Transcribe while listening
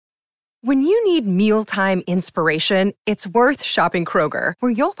When you need mealtime inspiration, it's worth shopping Kroger,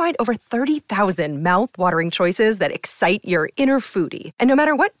 where you'll find over 30,000 mouth-watering choices that excite your inner foodie. And no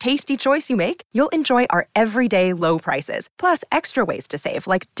matter what tasty choice you make, you'll enjoy our everyday low prices, plus extra ways to save,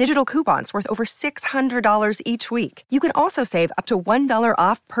 like digital coupons worth over $600 each week. You can also save up to $1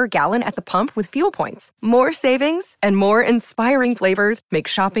 off per gallon at the pump with fuel points. More savings and more inspiring flavors make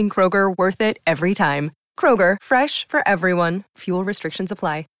shopping Kroger worth it every time. Kroger, fresh for everyone. Fuel restrictions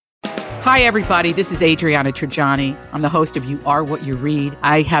apply. Hi, everybody. This is Adriana Trajani. I'm the host of You Are What You Read.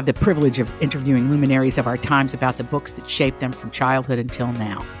 I have the privilege of interviewing luminaries of our times about the books that shaped them from childhood until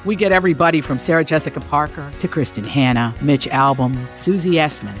now. We get everybody from Sarah Jessica Parker to Kristen Hanna, Mitch Albom, Susie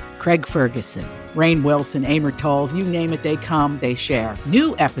Essman, Craig Ferguson, Rainn Wilson, Amor Tolls, you name it, they come, they share.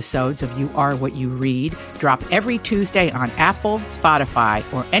 New episodes of You Are What You Read drop every Tuesday on Apple, Spotify,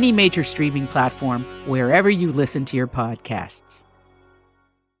 or any major streaming platform wherever you listen to your podcasts.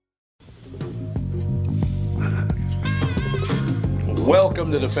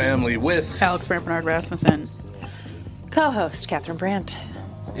 Welcome to the family with Alex Brandt Bernard Rasmussen, co-host Catherine Brandt,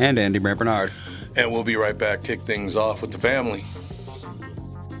 and Andy Brandt Bernard. And we'll be right back. Kick things off with the family.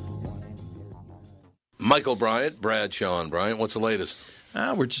 Michael Bryant, Bradshaw and Bryant, what's the latest?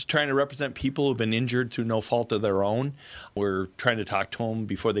 We're just trying to represent people who've been injured through no fault of their own. We're trying to talk to them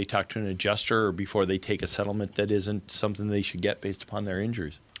before they talk to an adjuster or before they take a settlement that isn't something they should get based upon their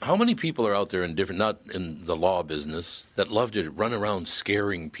injuries. How many people are out there in different, not in the law business, that love to run around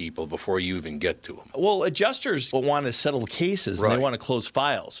scaring people before you even get to them? Well, adjusters will want to settle cases and they want to close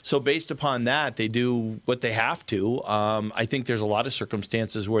files. So based upon that, they do what they have to. I think there's a lot of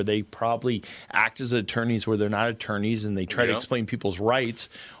circumstances where they probably act as attorneys where they're not attorneys and they try to explain people's rights,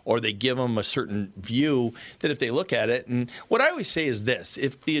 or they give them a certain view that if they look at it. And what I always say is this: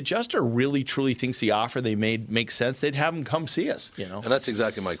 if the adjuster really truly thinks the offer they made makes sense, they'd have them come see us. And that's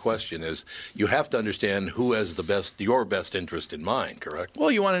exactly my question is, you have to understand who has your best interest in mind, correct?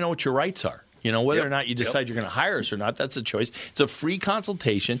 Well, you want to know what your rights are. Whether or not you decide you're going to hire us or not, that's a choice. It's a free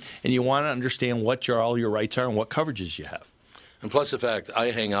consultation, and you want to understand what all your rights are and what coverages you have. And plus the fact I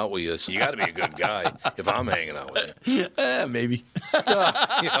hang out with you, so you got to be a good guy if I'm hanging out with you. Maybe.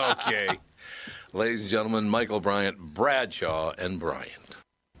 Okay. Ladies and gentlemen, Michael Bryant, Bradshaw and Bryant.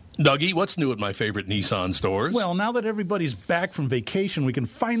 Dougie, what's new at my favorite Nissan stores? Well, now that everybody's back from vacation, we can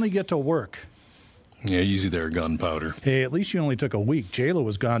finally get to work. Yeah, easy there, gunpowder. Hey, at least you only took a week. J-Lo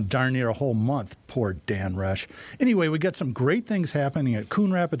was gone darn near a whole month. Poor Dan Rush. Anyway, we got some great things happening at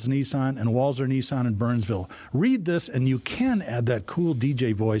Coon Rapids Nissan and Walser Nissan in Burnsville. Read this, and you can add that cool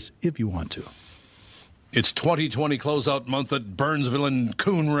DJ voice if you want to. It's 2020 closeout month at Burnsville and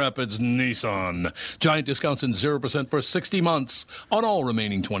Coon Rapids Nissan. Giant discounts and 0% for 60 months on all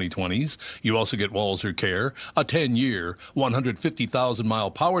remaining 2020s. You also get Walser Care, a 10-year,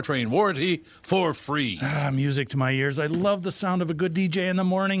 150,000-mile powertrain warranty for free. Music to my ears. I love the sound of a good DJ in the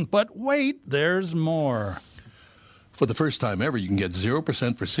morning. But wait, there's more. For the first time ever, you can get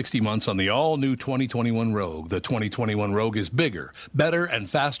 0% for 60 months on the all-new 2021 Rogue. The 2021 Rogue is bigger, better, and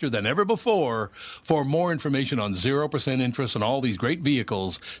faster than ever before. For more information on 0% interest on all these great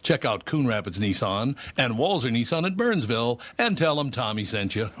vehicles, check out Coon Rapids Nissan and Walser Nissan at Burnsville and tell them Tommy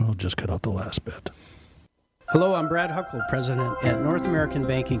sent you. We'll just cut out the last bit. Hello, I'm Brad Huckle, President at North American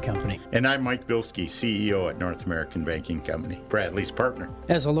Banking Company. And I'm Mike Bilski, CEO at North American Banking Company, Bradley's partner.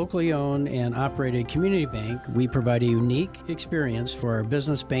 As a locally owned and operated community bank, we provide a unique experience for our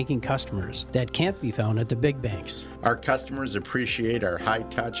business banking customers that can't be found at the big banks. Our customers appreciate our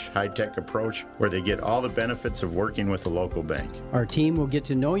high-touch, high-tech approach where they get all the benefits of working with a local bank. Our team will get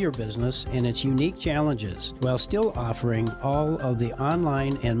to know your business and its unique challenges while still offering all of the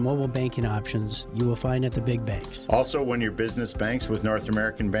online and mobile banking options you will find at the big banks. Also, when your business banks with North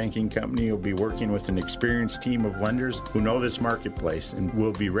American Banking Company, you'll be working with an experienced team of lenders who know this marketplace and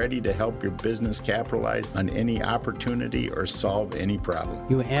will be ready to help your business capitalize on any opportunity or solve any problem.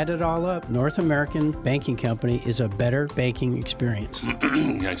 You add it all up, North American Banking Company is a better banking experience.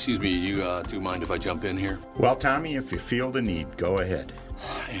 Excuse me, you two mind if I jump in here? Well, Tommy, if you feel the need, go ahead.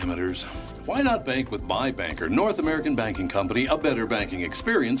 Amateurs. Why not bank with my banker, North American Banking Company, a better banking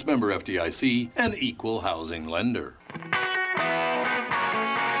experience, member FDIC, and equal housing lender.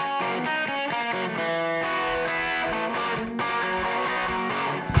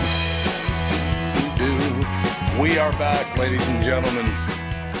 We are back, ladies and gentlemen.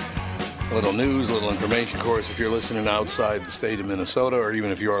 A little news, a little information. Of course, if you're listening outside the state of Minnesota, or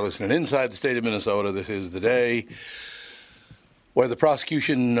even if you are listening inside the state of Minnesota, this is the day where the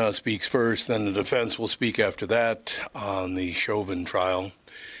prosecution speaks first, then the defense will speak after that on the Chauvin trial.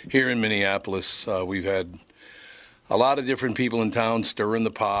 Here in Minneapolis, we've had a lot of different people in town stirring the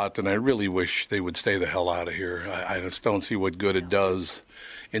pot, and I really wish they would stay the hell out of here. I just don't see what good it does,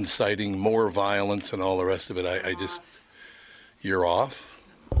 inciting more violence and all the rest of it. I just, you're off.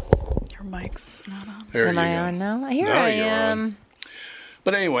 Your mic's not on. There Am you I go. on now? Here Now I you're am. on.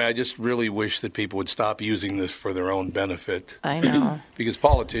 But anyway, I just really wish that people would stop using this for their own benefit. I know. Because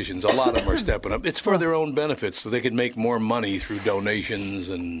politicians, a lot of them are stepping up. It's for their own benefit, so they can make more money through donations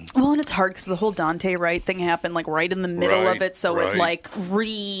and. Well, and it's hard because the whole Dante Wright thing happened like right in the middle of it, so it like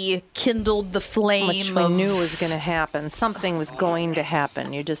rekindled the flame. Which we knew was going to happen. Something was going to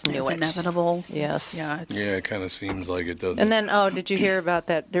happen. You just knew It's it. inevitable. Yes. Yeah, it kind of seems like it doesn't. And then, did you hear about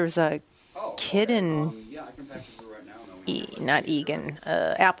that? There was a kid in. Yeah, I can patch it through right now. Not Egan,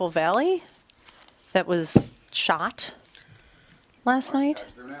 Apple Valley, that was shot last night.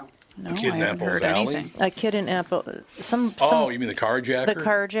 No, a kid I in haven't Apple heard Valley? A anything. kid in Apple. You mean the carjacker? The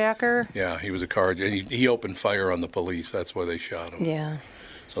carjacker. Yeah, he was a carjacker. He opened fire on the police. That's why they shot him. Yeah.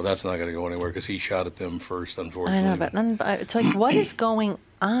 So that's not going to go anywhere because he shot at them first, unfortunately. I know, but it's like, what is going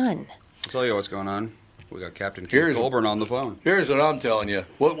on? I'll tell you what's going on. We got Captain Keith Colburn on the phone. Here's what I'm telling you.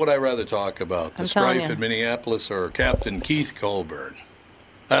 What would I rather talk about? The I'm telling strife you. in Minneapolis or Captain Keith Colburn?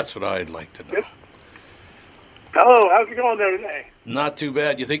 That's what I'd like to know. Hello, how's it going there today? Not too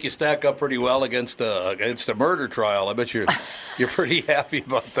bad. You think you stack up pretty well against a murder trial? I bet you're pretty happy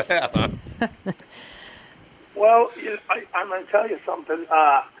about that, huh? Well, I'm going to tell you something.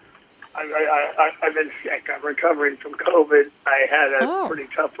 I've been sick. I'm recovering from COVID. I had a pretty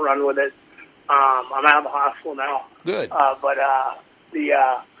tough run with it. I'm out of the hospital now. Good. I'll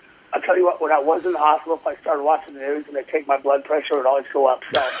tell you what, when I was in the hospital, if I started watching the news and they take my blood pressure, it would always go up.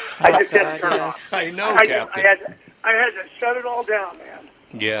 So I just had to turn it off. I know, Captain. I had to shut it all down, man.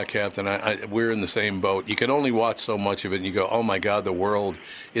 Yeah, Captain, we're in the same boat. You can only watch so much of it, and you go, oh, my God, the world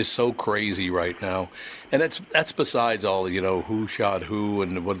is so crazy right now. And that's besides all, who shot who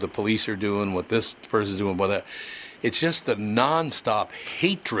and what the police are doing, what this person's doing, what that. It's just the nonstop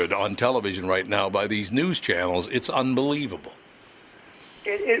hatred on television right now by these news channels. It's unbelievable.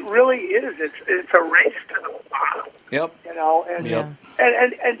 It really is. It's a race to the bottom. Yep.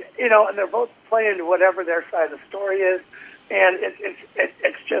 And they're both playing whatever their side of the story is, and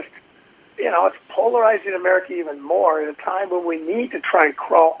it's just, it's polarizing America even more at a time when we need to try and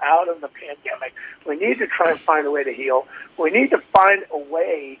crawl out of the pandemic. We need to try and find a way to heal. We need to find a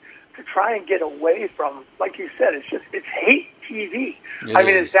way to try and get away from, like you said, it's hate TV.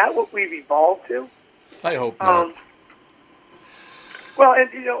 Is that what we've evolved to? I hope not. Well,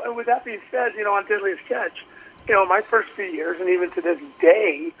 and with that being said, on Deadliest Catch, my first few years, and even to this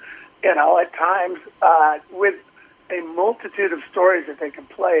day, at times, with a multitude of stories that they can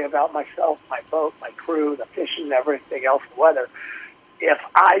play about myself, my boat, my crew, the fishing, everything else, the weather. If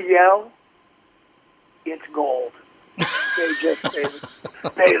I yell, it's gold.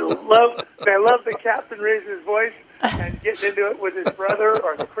 They love the captain raising his voice and getting into it with his brother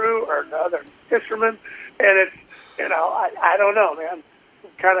or the crew or the other fishermen, and it's I don't know, man.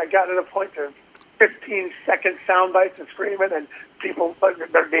 Kind of got to the point to 15-second sound bites and screaming, and people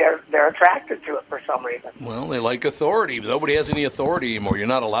they're attracted to it for some reason. Well, they like authority. Nobody has any authority anymore. You're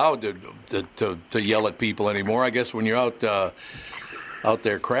not allowed to yell at people anymore. I guess when you're out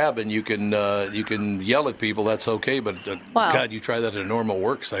there crabbing, you can yell at people. That's okay. But God, you try that at a normal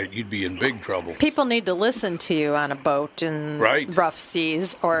work site, you'd be in big trouble. People need to listen to you on a boat in rough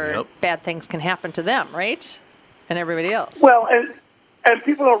seas, or bad things can happen to them, right? And everybody else. Well, and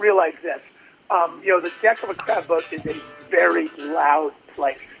people don't realize this. The deck of a crab boat is a very loud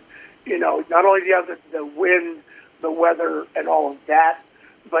place. Not only do you have the wind, the weather, and all of that,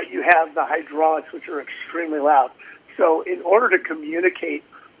 but you have the hydraulics, which are extremely loud. So in order to communicate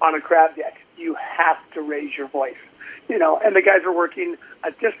on a crab deck, you have to raise your voice. And the guys are working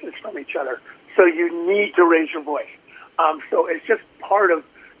a distance from each other, so you need to raise your voice. So it's just part of,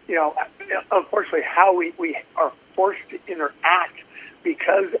 unfortunately, how we are forced to interact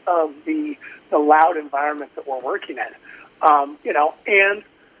because of the loud environment that we're working in. And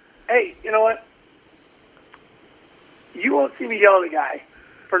hey, you know what? You won't see me yell at a guy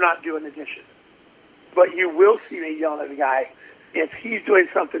for not doing the dishes, but you will see me yell at a guy if he's doing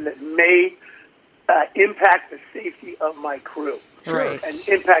something that may impact the safety of my crew, right, and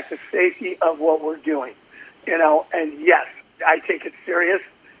impact the safety of what we're doing. And yes, I take it serious.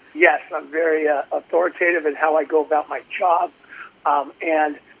 Yes, I'm very authoritative in how I go about my job.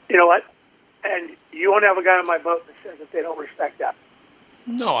 And you know what? And you won't have a guy on my boat that says that they don't respect that.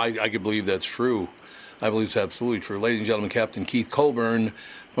 No, I can believe that's true. I believe it's absolutely true. Ladies and gentlemen, Captain Keith Colburn,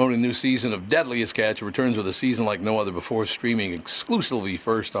 promoting a new season of Deadliest Catch, returns with a season like no other before, streaming exclusively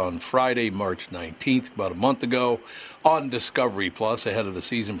first on Friday, March 19th, about a month ago, on Discovery Plus, ahead of the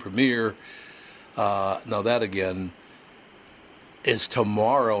season premiere. Now that, again, is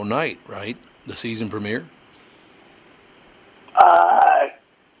tomorrow night, right? The season premiere?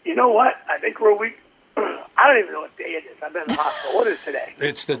 You know what? I think we're a week. I don't even know what day it is. I've been in the hospital. What is today?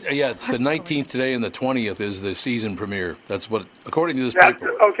 It's the 19th today, and the 20th is the season premiere. That's what, according to this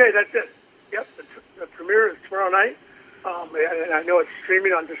paper. Okay, that's it. Yep, the premiere is tomorrow night, and I know it's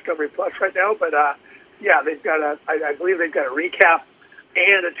streaming on Discovery Plus right now. But they've got I believe they've got a recap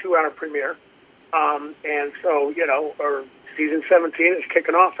and a 2-hour premiere, and so or season 17 is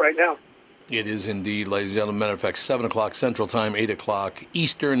kicking off right now. It is indeed, ladies and gentlemen. Matter of fact, 7 o'clock Central Time, 8 o'clock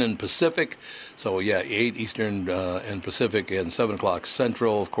Eastern and Pacific. So, 8 Eastern and Pacific and 7 o'clock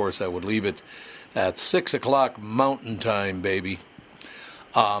Central. Of course, I would leave it at 6 o'clock Mountain Time, baby.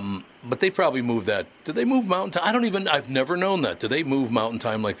 But they probably move that. Do they move Mountain Time? I've never known that. Do they move Mountain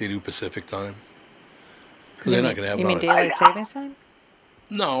Time like they do Pacific Time? Because they're not going to have You mean Daylight Savings Time?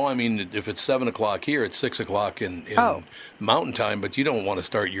 No, I mean, if it's 7 o'clock here, it's 6 o'clock in Mountain Time, but you don't want to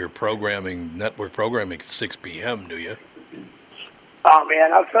start your network programming at 6 p.m., do you? Oh,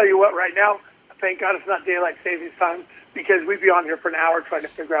 man, I'll tell you what, right now, thank God it's not Daylight Savings Time, because we'd be on here for an hour trying to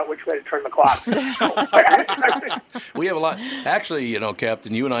figure out which way to turn the clock. We have a lot. Actually,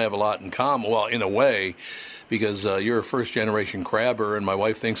 Captain, you and I have a lot in common, well, in a way, because you're a first-generation crabber, and my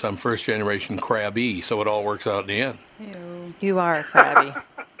wife thinks I'm first-generation crabby, so it all works out in the end. You are crabby.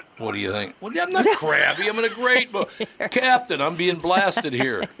 What do you think? Well, I'm not crabby. I'm in a great captain. I'm being blasted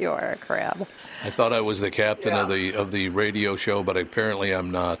here. You are a crab. I thought I was the captain of the radio show, but apparently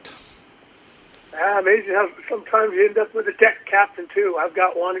I'm not. Amazing how sometimes you end up with a deck captain, too. I've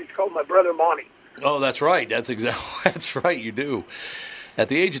got one. He's called my brother Monty. Oh, that's right. That's right. You do. At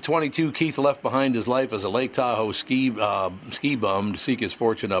the age of 22, Keith left behind his life as a Lake Tahoe ski bum to seek his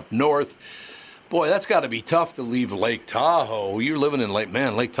fortune up north. Boy, that's got to be tough to leave Lake Tahoe. You're living in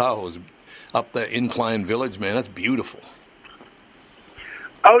Lake Tahoe is up the Incline Village, man. That's beautiful.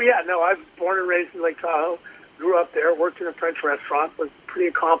 Oh, yeah. No, I was born and raised in Lake Tahoe. Grew up there, worked in a French restaurant, was pretty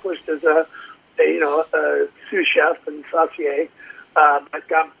accomplished as a sous chef and saucier. But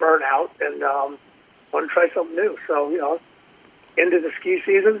got burnt out and wanted to try something new. So, into the ski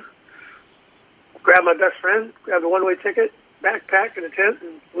season, grabbed my best friend, grabbed a one-way ticket, backpack and a tent,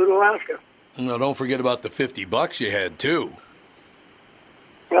 and flew to Alaska. No, don't forget about the $50 you had, too.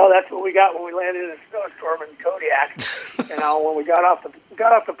 Well, that's what we got when we landed in a snowstorm in Kodiak. When we got off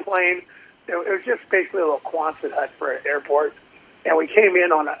the plane, it was just basically a little Quonset hut for an airport. And we came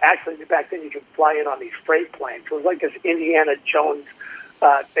in actually back then you could fly in on these freight planes. It was like this Indiana Jones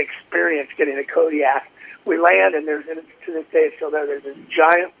experience getting to Kodiak. We land, and to this day it's still there. There's this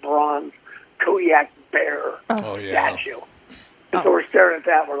giant bronze Kodiak bear statue. And so we're staring at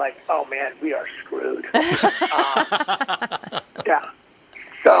that. We're like, oh, man, we are screwed.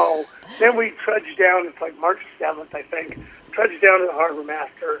 So then we trudged down. It's like March 7th, I think. Trudged down to the harbor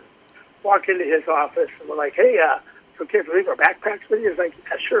master, walk into his office, and we're like, hey, it's okay if we leave our backpacks with you? He's like,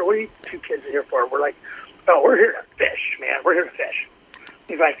 yeah, sure. What are you two kids here for? We're like, oh, we're here to fish, man. We're here to fish.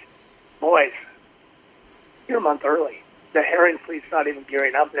 He's like, boys, you're a month early. The herring fleet's not even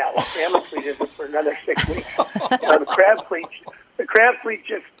gearing up now. The salmon fleet isn't for another 6 weeks. The crab fleet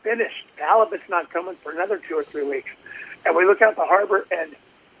just finished. The halibut's not coming for another 2 or 3 weeks. And we look out the harbor, and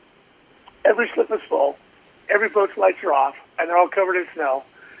every slip is full. Every boat's lights are off, and they're all covered in snow.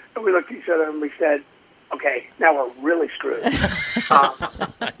 And we looked at each other, and we said, okay, now we're really screwed.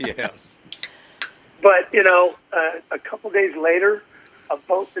 Yes. But, a couple days later, a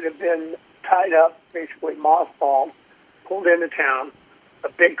boat that had been tied up, basically mothballed, pulled into town, a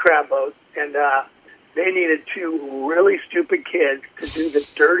big crab boat, and they needed 2 really stupid kids to do the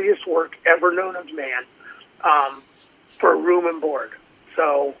dirtiest work ever known of man for room and board.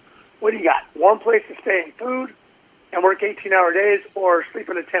 So what do you got? One place to stay and food and work 18-hour days, or sleep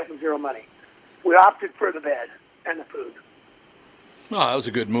in a tent with zero money? We opted for the bed and the food. Oh, that was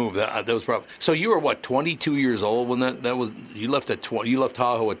a good move. That was probably. So you were what, 22 years old when that was? You left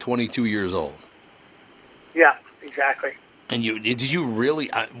Tahoe at 22 years old. Yeah, exactly. And did you really?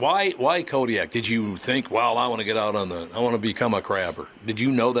 Why Kodiak? Did you think, well, I want to get out I want to become a crabber? Did you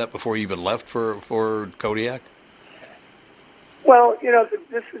know that before you even left for Kodiak? Well,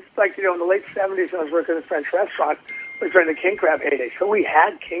 this is like, in the late 70s, I was working at a French restaurant. It was during the king crab heyday, so we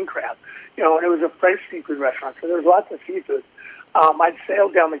had king crab. And it was a French seafood restaurant, so there was lots of seafood. I'd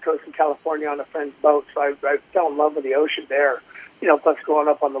sailed down the coast in California on a friend's boat, so I fell in love with the ocean there, plus growing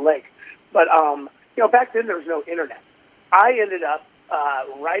up on the lake. But back then there was no internet. I ended up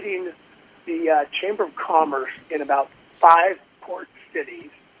writing the Chamber of Commerce in about 5 port cities,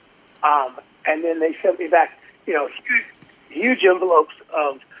 and then they sent me back, huge envelopes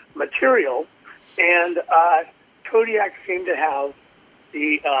of material, and Kodiak seemed to have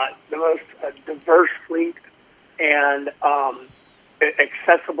the most diverse fleet and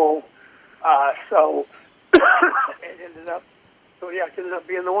accessible. So Kodiak ended up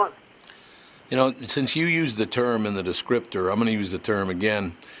being the one. Since you used the term in the descriptor, I'm going to use the term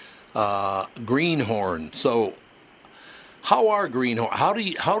again. Greenhorn. So, how are greenhorn? How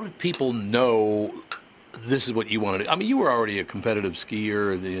do people know this is what you want to do? I mean, you were already a competitive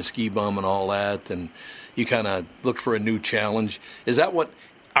skier, the ski bum, and all that, and you kind of looked for a new challenge. Is that what?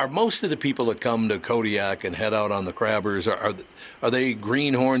 Are most of the people that come to Kodiak and head out on the crabbers are they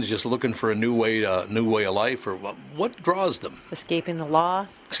greenhorns just looking for a new way of life, or what draws them? Escaping the law.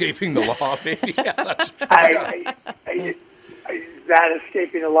 Escaping the law, maybe. Yeah, that's, that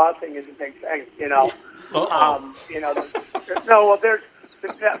escaping the law thing is a big thing, No, well,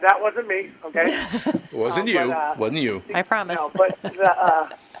 that wasn't me. Okay, it wasn't you. Wasn't you? I promise. No,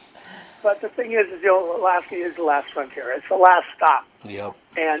 but the thing is, Alaska is the last frontier. It's the last stop. Yep.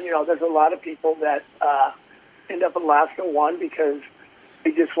 And, there's a lot of people that end up in Alaska, one, because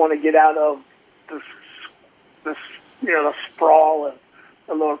they just want to get out of the sprawl of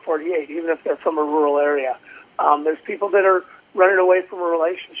the lower 48, even if they're from a rural area. There's people that are running away from a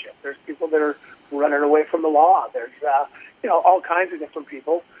relationship. There's people that are running away from the law. There's, all kinds of different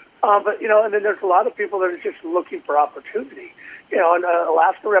people. And then there's a lot of people that are just looking for opportunity. And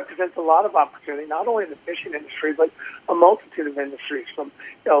Alaska represents a lot of opportunity, not only in the fishing industry, but a multitude of industries, from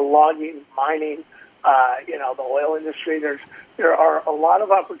logging, mining, the oil industry. There are a lot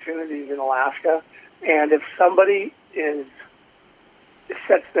of opportunities in Alaska, and if somebody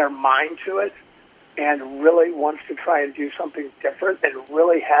sets their mind to it and really wants to try and do something different and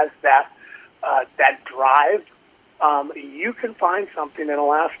really has that drive, you can find something in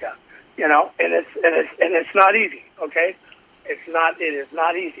Alaska. And it's not easy. Okay. It is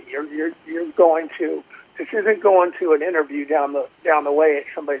not easy. You're going to. This isn't going to an interview down the way at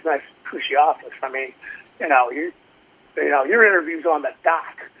somebody's nice cushy office. I mean, your interview's on the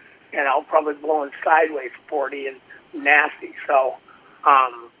dock. Probably blowing sideways 40 and nasty. So,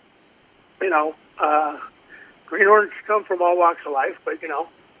 greenhorns come from all walks of life. But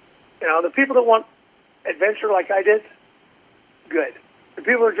the people that want adventure like I did, good. The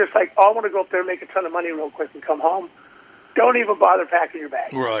people are just like, I want to go up there and make a ton of money real quick and come home. Don't even bother packing your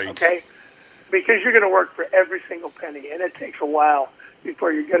bag. Right. Okay? Because you're going to work for every single penny, and it takes a while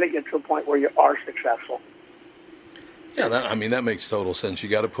before you're going to get to a point where you are successful. Yeah, that makes total sense. You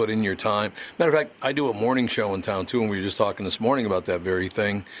got to put in your time. Matter of fact, I do a morning show in town, too, and we were just talking this morning about that very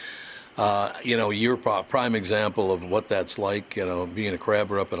thing. You're a prime example of what that's like, being a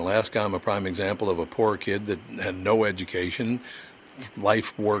crabber up in Alaska. I'm a prime example of a poor kid that had no education.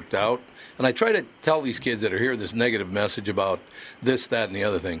 Life worked out. And I try to tell these kids that are here this negative message about this, that, and the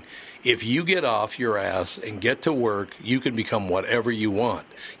other thing. If you get off your ass and get to work, you can become whatever you want.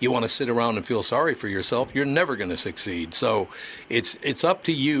 You want to sit around and feel sorry for yourself, you're never going to succeed. So it's up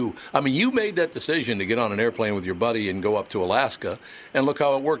to you. I mean, you made that decision to get on an airplane with your buddy and go up to Alaska, and look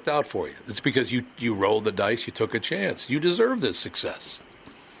how it worked out for you. It's because you rolled the dice, you took a chance. You deserve this success.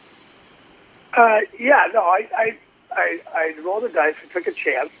 I rolled the dice, I took a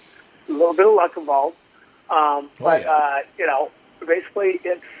chance. A little bit of luck involved, basically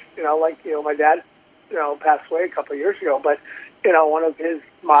it's my dad passed away a couple of years ago, but one of his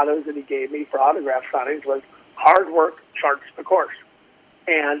mottos that he gave me for autograph signings was hard work charts the course,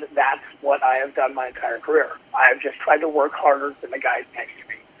 and that's what I have done my entire career. I've just tried to work harder than the guy next to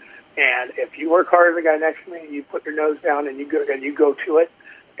me, and if you work harder than the guy next to me, you put your nose down and you go to it,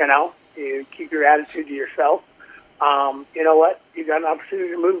 you keep your attitude to yourself. You know what? You got an opportunity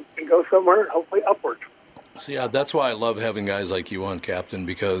to move and go somewhere, hopefully upwards. So, yeah, that's why I love having guys like you on, Captain,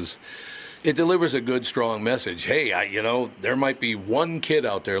 because it delivers a good, strong message. Hey, there might be one kid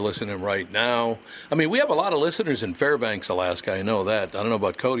out there listening right now. I mean, we have a lot of listeners in Fairbanks, Alaska. I know that. I don't know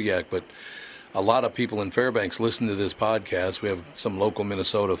about Kodiak, but a lot of people in Fairbanks listen to this podcast. We have some local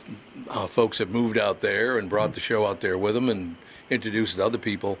Minnesota folks that moved out there and brought the show out there with them and introduced to other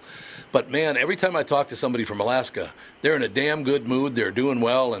people. But, man, every time I talk to somebody from Alaska, they're in a damn good mood, they're doing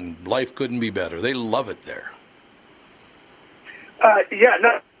well, and life couldn't be better. They love it there. It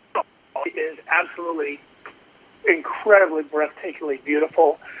is absolutely incredibly breathtakingly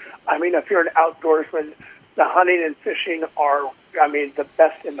beautiful. I mean, if you're an outdoorsman, the hunting and fishing are, the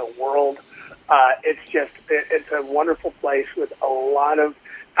best in the world. It's a wonderful place with a lot of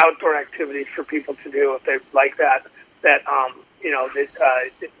outdoor activities for people to do if they like that.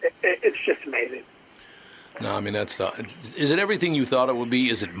 It's just amazing. No, I mean, is it everything you thought it would be?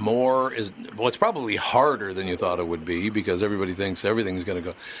 Is it more? It's probably harder than you thought it would be because everybody thinks everything's going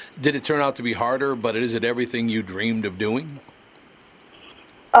to go. Did it turn out to be harder, but is it everything you dreamed of doing?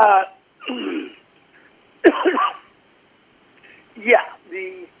 Yeah,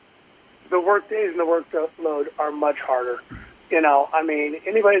 the work days and the workload are much harder. I mean,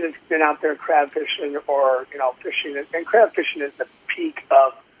 anybody that's been out there crab fishing or, fishing, and crab fishing is the peak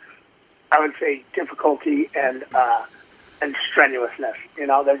of, I would say, difficulty and strenuousness.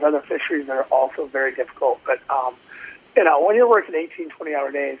 There's other fisheries that are also very difficult. But, when you're working 18,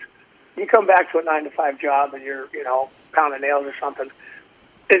 20-hour days, you come back to a 9-to-5 job and you're, pounding nails or something,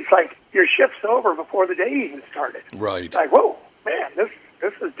 it's like your shift's over before the day even started. Right. It's like, whoa, man,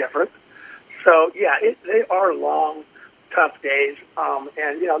 this is different. So, yeah, they are long, tough days. And,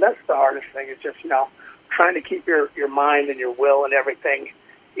 that's the hardest thing is just, trying to keep your mind and your will and everything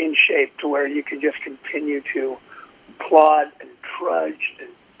in shape to where you can just continue to plod and trudge and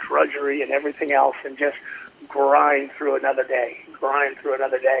drudgery and everything else and just grind through another day.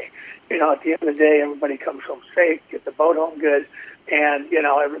 At the end of the day, everybody comes home safe, get the boat home good, and,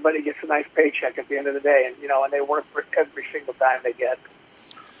 everybody gets a nice paycheck at the end of the day. And, and they work for every single dime they get.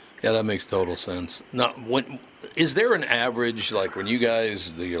 Yeah, that makes total sense. Now, is there an average, like when you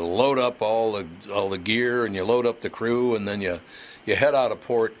guys you load up all the gear and you load up the crew and then you head out of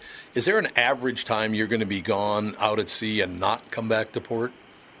port, is there an average time you're going to be gone out at sea and not come back to port?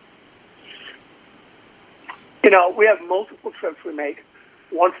 We have multiple trips we make.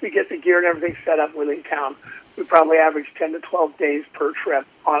 Once we get the gear and everything set up, we leave town. We probably average 10 to 12 days per trip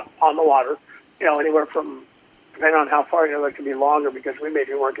on the water, anywhere from, depending on how far, it can be longer because we may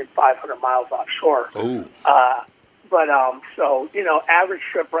be working 500 miles offshore. Ooh. So, average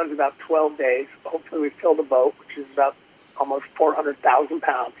trip runs about 12 days. Hopefully we fill the boat, which is about almost 400,000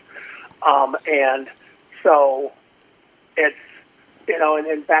 pounds. And so it's, and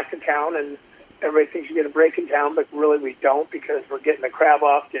then back to town, and everybody thinks you get a break in town, but really we don't because we're getting the crab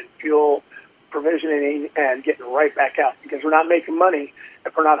off, getting fuel, provisioning, and getting right back out because we're not making money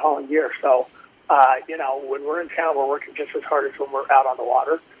if we're not hauling gear. So, when we're in town, we're working just as hard as when we're out on the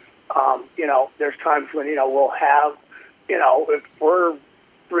water. There's times when, we'll have, if we're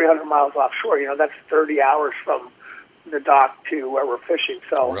 300 miles offshore, that's 30 hours from the dock to where we're fishing.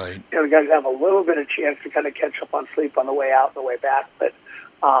 So, right. We got to have a little bit of chance to kind of catch up on sleep on the way out and the way back. But,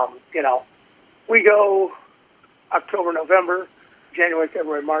 we go October, November, January,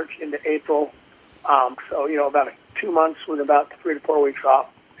 February, March into April. So, about 2 months with about 3 to 4 weeks off.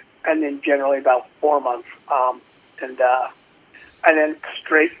 And then generally about 4 months, and then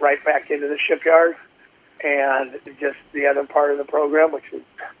straight right back into the shipyard, and just the other part of the program, which is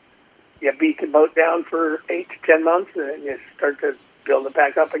you beat the boat down for 8 to 10 months, and then you start to build it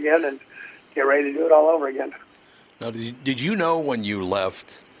back up again and get ready to do it all over again. Now, did you know when you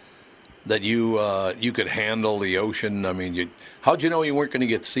left that you could handle the ocean? I mean, how'd you know you weren't going to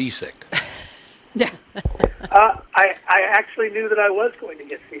get seasick? Yeah. I actually knew that I was going to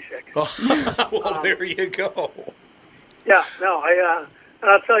get seasick. Well, there you go. Yeah, no, and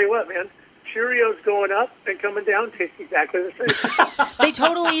I'll tell you what, man, Cheerios going up and coming down taste exactly the same. They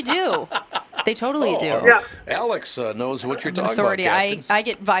totally do. They totally do. Yeah. Alex knows what you're talking Authority. about. I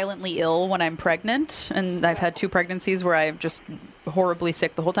get violently ill when I'm pregnant, and I've had 2 pregnancies where I'm just horribly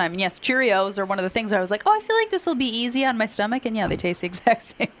sick the whole time. And yes, Cheerios are one of the things where I was like, I feel like this will be easy on my stomach, and yeah, they taste the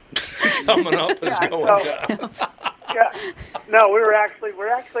exact same. Coming up is going down. Yeah. No, we're actually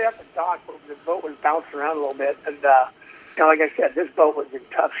at the dock where the boat was bouncing around a little bit, and like I said, this boat was in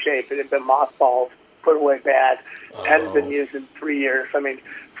tough shape. It had been mothballed, put away bad, hadn't been used in 3 years. I mean,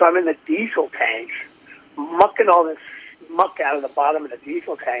 so I'm in the diesel tanks, mucking all this muck out of the bottom of the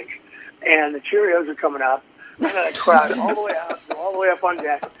diesel tanks, and the Cheerios are coming up, and then I crowd all the way out, all the way up on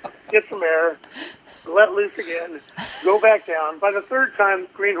deck, get some air, let loose again, go back down. By the third time,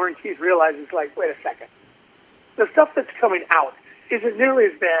 Greenhorn Keith realizes, like, wait a second. The stuff that's coming out isn't nearly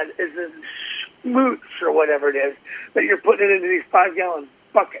as bad as the smoots or whatever it is that you're putting into these 5-gallon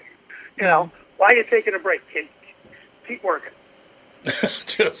buckets. Why are you taking a break, kid? Keep working.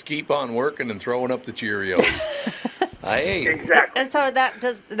 Just keep on working and throwing up the Cheerios. Exactly. And so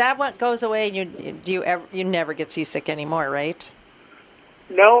that one goes away, and you never get seasick anymore, right?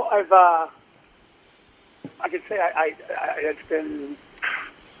 No, I could say it's been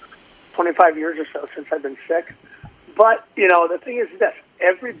 25 years or so since I've been sick. But, the thing is this,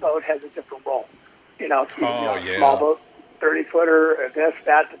 every boat has a different role. Small boat, 30-footer, this,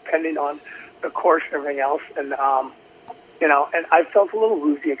 that, depending on the course and everything else. And, And I felt a little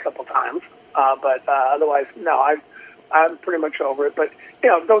woozy a couple times, but otherwise, no, I'm pretty much over it. But,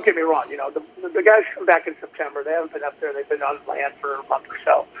 don't get me wrong. The guys come back in September. They haven't been up there. They've been on land for a month or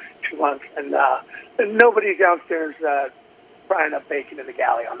so, 2 months. And nobody downstairs frying up bacon in the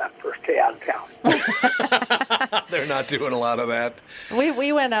galley on that first day out of town. They're not doing a lot of that.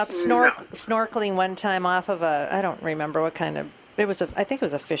 We went out snorkeling one time off of I don't remember what kind of, I think it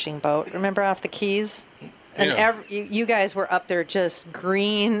was a fishing boat. Remember off the Keys? And you guys were up there just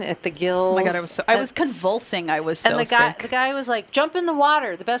green at the gills. Oh my God, I was convulsing. I was so sick. The guy was like, jump in the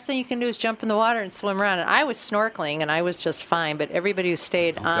water. The best thing you can do is jump in the water and swim around. And I was snorkeling, and I was just fine. But everybody who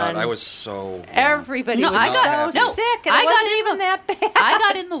stayed on... God, I was so... Everybody was so sick, and it wasn't even that bad. I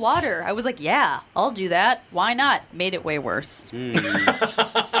got in the water. I was like, yeah, I'll do that. Why not? Made it way worse. Made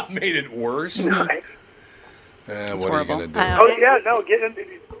it worse? Nice. What are you going to do? Oh, yeah, no, get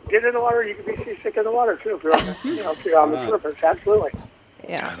in the water. You can be seasick in the water, too, if you're on if you're on the surface. Absolutely.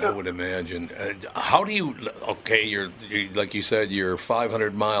 Yeah. God, I would imagine. How do you, you're like you said, you're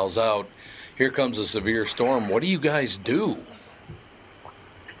 500 miles out. Here comes a severe storm. What do you guys do?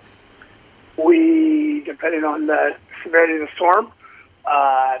 We, depending on the severity of the storm,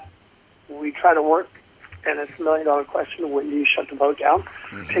 we try to work, and it's $1 million question when you shut the boat down,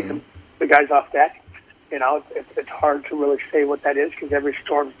 take the guys off deck. It's hard to really say what that is because every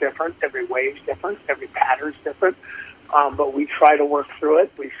storm's different, every wave's different, every pattern's different. But we try to work through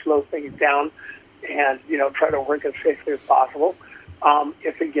it. We slow things down and, try to work as safely as possible.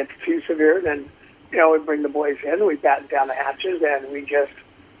 If it gets too severe, then, we bring the boys in, we batten down the hatches, and we just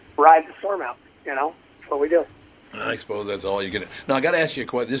ride the storm out. That's what we do. I suppose that's all you get. Now, I got to ask you a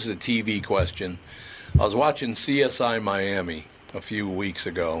question. This is a TV question. I was watching CSI Miami a few weeks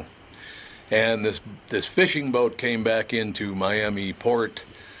ago. And this fishing boat came back into Miami port,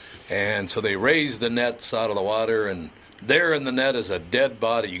 and so they raised the nets out of the water, and there in the net is a dead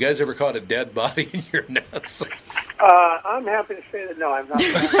body. You guys ever caught a dead body in your nets? I'm happy to say that no, I'm not.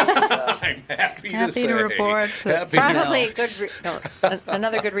 I'm happy to say. To report. Probably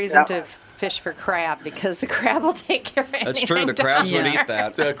another good reason to fish for crab because the crab will take care of anything. That's true. The crabs would eat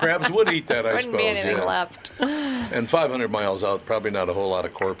that. The crabs would eat that, I suppose. Wouldn't be anything left. And 500 miles out, probably not a whole lot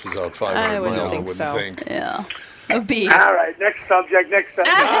of corpses out 500 miles, I wouldn't think. Yeah. All right, next subject. All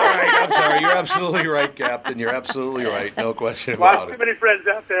right, I'm sorry. You're absolutely right, Captain. You're absolutely right. No question about it. Lost too many friends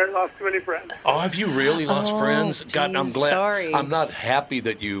out there. Lost too many friends. Oh, have you really lost friends? God, I'm glad. Sorry. I'm not happy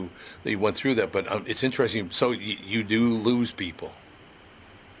that you went through that, but it's interesting. So you do lose people.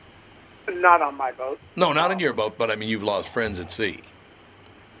 Not on my boat. No, not on your boat, but I mean, you've lost friends at sea.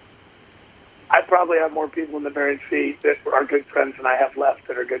 I probably have more people in the Bering Sea that are good friends than I have left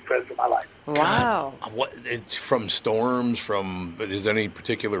that are good friends in my life. Wow. God, what? It's from storms, is there any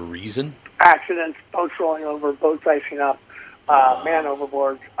particular reason? Accidents, boats rolling over, boats icing up, man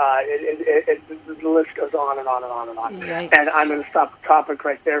overboard. The list goes on and on and on and on. Yikes. And I'm going to stop the topic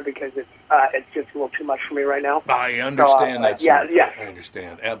right there because it's just a little too much for me right now. I understand that. Yeah. I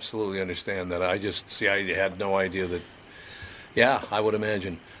understand. Absolutely understand that. I had no idea that. Yeah, I would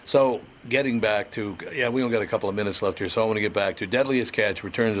imagine. So getting back to, we only got a couple of minutes left here, so I want to get back to Deadliest Catch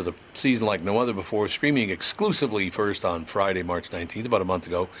returns with a season like no other before, streaming exclusively first on Friday, March 19th, about a month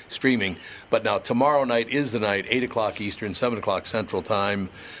ago, streaming. But now tomorrow night is the night, 8 o'clock Eastern, 7 o'clock Central Time,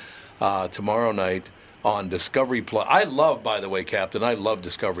 tomorrow night on Discovery Plus. I love, by the way, Captain,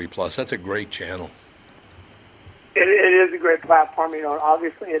 Discovery Plus. That's a great channel. It is a great platform.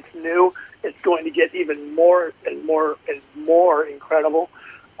 Obviously it's new. It's going to get even more and more and more incredible.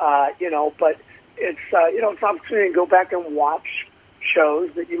 But it's it's an opportunity to go back and watch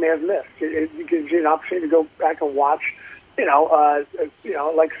shows that you may have missed. It gives you an opportunity to go back and watch,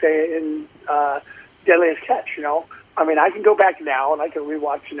 like say in Deadliest Catch. I mean, I can go back now and I can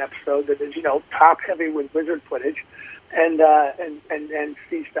rewatch an episode that is top heavy with wizard footage, and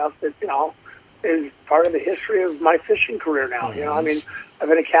see stuff that is part of the history of my fishing career now. I mean, I've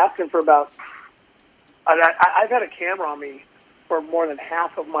been a captain for I've had a camera on me for more than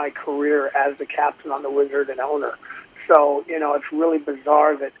half of my career as the captain on the Wizard and owner. So, it's really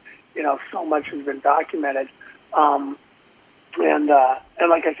bizarre that, so much has been documented. And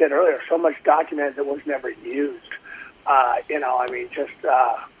like I said earlier, so much documented that was never used.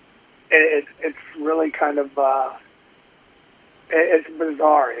 It's really kind of, it's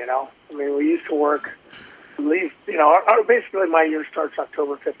bizarre, I mean, we used to work, at least, basically my year starts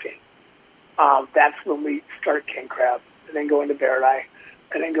October 15th. That's when we start king crab, and then go into barredeye,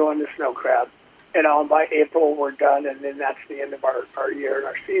 and then go into snow crab. And by April we're done, and then that's the end of our year and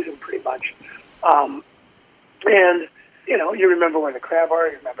our season pretty much. And you remember where the crab are,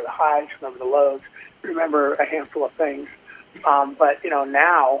 you remember the highs, you remember the lows, you remember a handful of things. But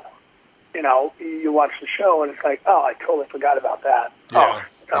now, you watch the show and it's like, oh, I totally forgot about that. Yeah.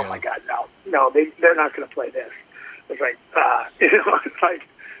 Oh my God, no, they're not going to play this. It's like, it's like,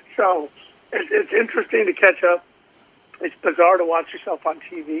 so it's interesting to catch up. It's bizarre to watch yourself on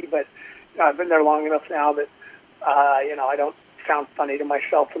TV, but I've been there long enough now that, I don't sound funny to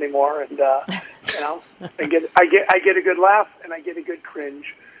myself anymore. And, I get a good laugh and I get a good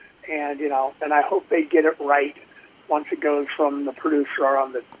cringe. And, and I hope they get it right once it goes from the producer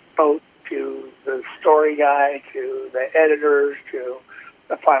on the boat to the story guy to the editors to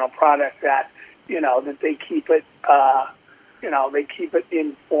the final product, that that they keep it they keep it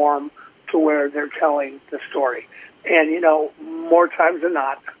in form to where they're telling the story, and more times than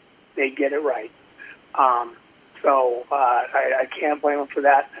not they get it right. So I can't blame them for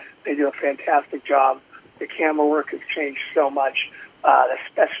that. They do a fantastic job. The camera work has changed so much. The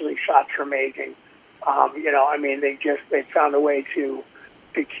specialty shots are amazing. They found a way to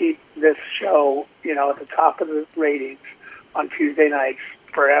keep this show, at the top of the ratings on Tuesday nights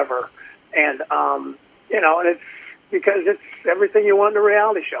forever. And, and it's because it's everything you want in a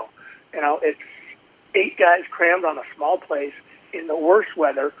reality show. It's 8 guys crammed on a small place in the worst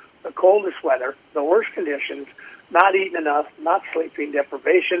weather, the coldest weather, the worst conditions, not eating enough, not sleeping,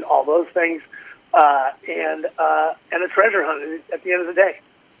 deprivation, all those things, and a treasure hunt at the end of the day,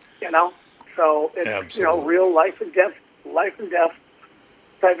 So it's, Absolutely. Real life and death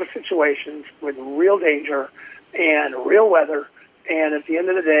type of situations with real danger and real weather, and at the end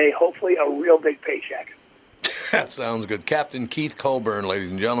of the day, hopefully a real big paycheck. That sounds good. Captain Keith Colburn,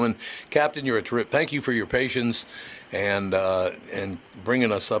 ladies and gentlemen. Captain, you're a trip. Thank you for your patience and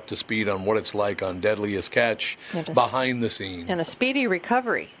bringing us up to speed on what it's like on Deadliest Catch behind the scenes. And a speedy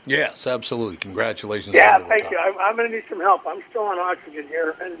recovery. Yes, absolutely. Congratulations. Yeah, thank you. I'm going to need some help. I'm still on oxygen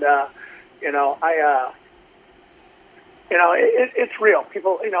here, and it's real.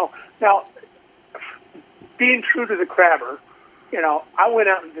 People, now being true to the crabber, I went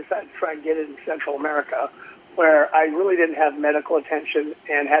out and decided to try and get it in Central America, where I really didn't have medical attention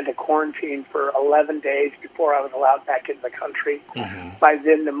and had to quarantine for 11 days before I was allowed back into the country. Mm-hmm. By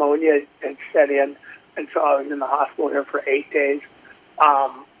then, pneumonia had set in, and so I was in the hospital here for 8 days. Had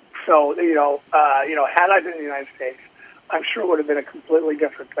I been in the United States, I'm sure it would have been a completely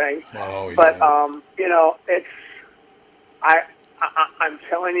different thing. Oh, yeah. But, it's, I'm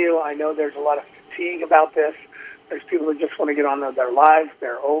telling you, I know there's a lot of fatigue about this. There's people that just want to get on with their lives.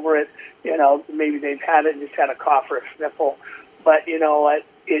 They're over it. Maybe they've had it and just had a cough or a sniffle. But you know what?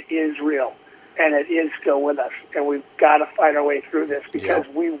 It is real, and it is still with us. And we've got to fight our way through this because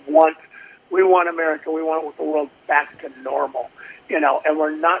we want America. We want the world back to normal. And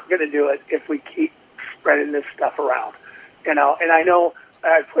we're not going to do it if we keep spreading this stuff around. And I know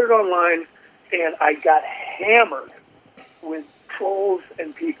I put it online, and I got hammered with trolls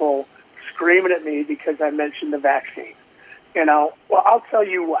and people screaming at me because I mentioned the vaccine. Well, I'll tell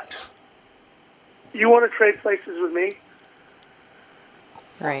you what. You want to trade places with me?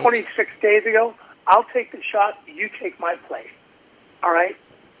 Right. 26 days ago, I'll take the shot, you take my place. All right?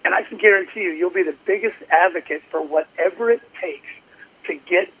 And I can guarantee you'll be the biggest advocate for whatever it takes to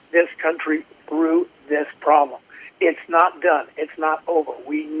get this country through this problem. It's not done. It's not over.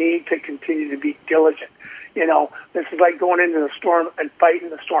 We need to continue to be diligent. This is like going into the storm and fighting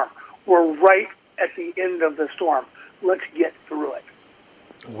the storm. We're right at the end of the storm. Let's get through it.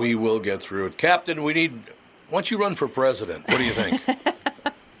 We will get through it. Captain, why don't you run for president? What do you think?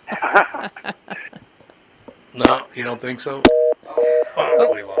 No, you don't think so?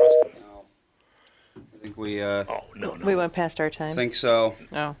 Oh, we lost him. I think we... no. We went past our time. I think so.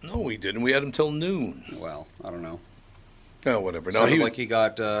 Oh. No, we didn't. We had him till noon. Well, I don't know. Oh, whatever. No, Sounded like he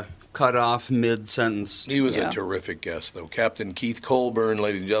got cut off mid-sentence. He was a terrific guest, though. Captain Keith Colburn,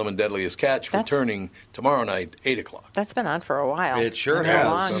 ladies and gentlemen, Deadliest Catch, returning tomorrow night, 8 o'clock. That's been on for a while. It sure has. has. A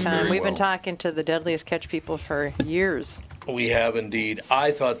long time. We've been well. talking to the Deadliest Catch people for years. We have indeed.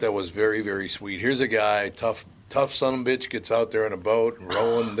 I thought that was very, very sweet. Here's a guy, tough son of a bitch, gets out there on a boat and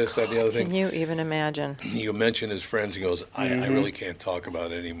rolling this, that, and the other thing. Can you even imagine? You mention his friends. He goes, I really can't talk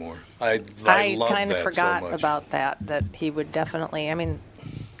about it anymore. I love kind of that forgot so much. about that he would definitely,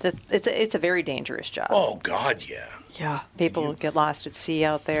 it's a very dangerous job. Oh, God, yeah. Yeah. People get lost at sea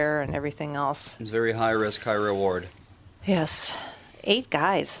out there and everything else. It's very high risk, high reward. Yes. 8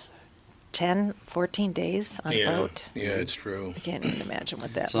 guys. 10, 14 days on a boat. Yeah, it's true. I can't even imagine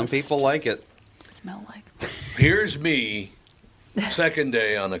what that Some must people like it. Smell like. Here's me, second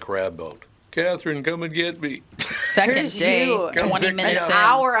day on the crab boat. Catherine, come and get me. Second Here's day, you. 20 minutes An in.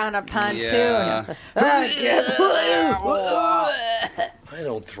 hour on a pontoon. Yeah. I I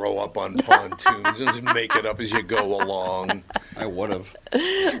don't throw up on pontoons. Just make it up as you go along. I would have.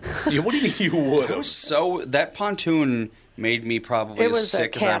 Yeah, what do you mean you would have? So that pontoon made me probably as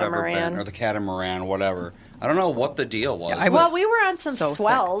sick as I've ever been. Or the catamaran, whatever. I don't know what the deal was. Well, we were on some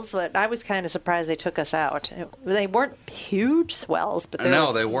swells, but I was kind of surprised they took us out. They weren't huge swells, but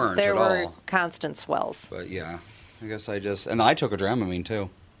no, they weren't there at were all. Constant swells. But yeah, I guess and I took a Dramamine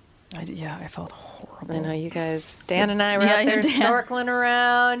too. I felt horrible. I know you guys. Dan and I were out there snorkeling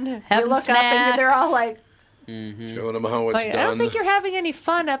around. Having you look up and they're all like, showing them how it's done. I don't think you're having any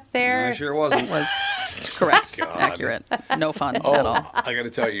fun up there. No, I sure wasn't. Was correct. Accurate. No fun at all. I got to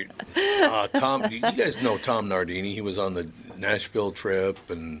tell you, Tom, you guys know Tom Nardini. He was on the Nashville trip,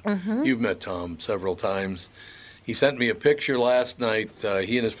 and you've met Tom several times. He sent me a picture last night.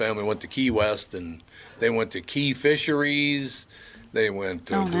 He and his family went to Key West, and they went to Key Fisheries. They went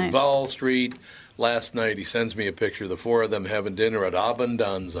to Duval Street. Last night, he sends me a picture of the four of them having dinner at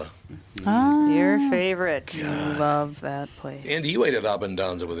Abbondanza. Your favorite. I love that place. Andy, you ate at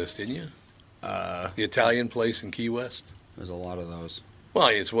Abbondanza with us, didn't you? The Italian place in Key West? There's a lot of those. Well,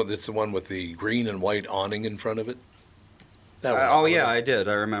 it's the one with the green and white awning in front of it. I did.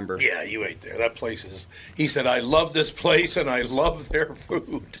 I remember. Yeah, you ate there. That place is... He said, I love this place and I love their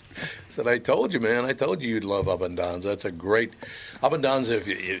food. I said, I told you, man. I told you you'd love Abbondanza. That's a great... Abbondanza,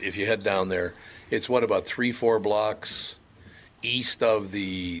 if you head down there, it's about 3-4 blocks east of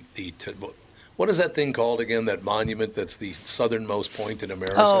the what is that thing called again? That monument that's the southernmost point in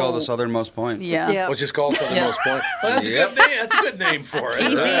America. It's called the southernmost point. Yeah. What's just called southernmost point? Well, that's a good name. That's a good name for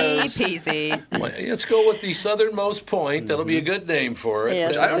it. Easy peasy. Well, let's go with the southernmost point. That'll be a good name for it. Yeah,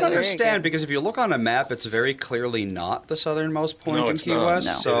 Which I don't understand because if you look on a map, it's very clearly not the southernmost point in Key West.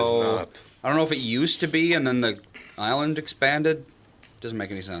 No, so it is not. I don't know if it used to be and then the island expanded. Doesn't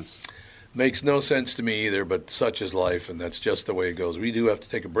make any sense. Makes no sense to me either, but such is life, and that's just the way it goes. We do have to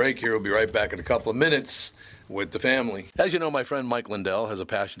take a break here. We'll be right back in a couple of minutes with the family. As you know, my friend Mike Lindell has a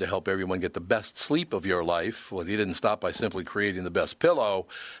passion to help everyone get the best sleep of your life. Well, he didn't stop by simply creating the best pillow.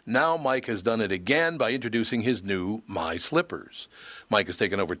 Now Mike has done it again by introducing his new My Slippers. Mike has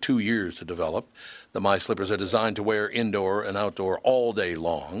taken over 2 years to develop. The My Slippers are designed to wear indoor and outdoor all day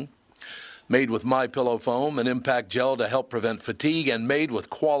long. Made with MyPillow foam and impact gel to help prevent fatigue, and made with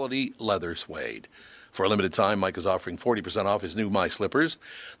quality leather suede. For a limited time, Mike is offering 40% off his new My Slippers.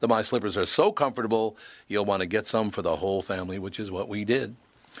 The My Slippers are so comfortable, you'll want to get some for the whole family, which is what we did.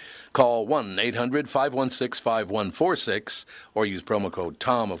 Call 1-800-516-5146 or use promo code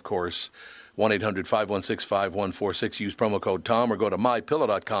TOM, of course. 1-800-516-5146. Use promo code TOM or go to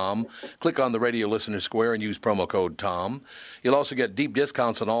MyPillow.com. Click on the radio listener square and use promo code TOM. You'll also get deep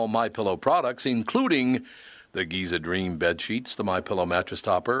discounts on all MyPillow products, including the Giza Dream bed sheets, the MyPillow mattress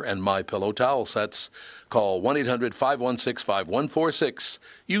topper, and MyPillow towel sets. Call 1-800-516-5146.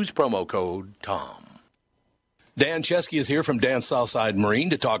 Use promo code TOM. Dan Chesky is here from Dan Southside Marine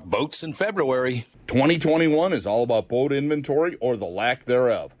to talk boats in February. 2021 is all about boat inventory or the lack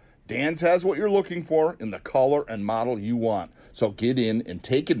thereof. Dan's has what you're looking for in the color and model you want. So get in and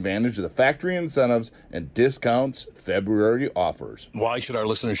take advantage of the factory incentives and discounts February offers. Why should our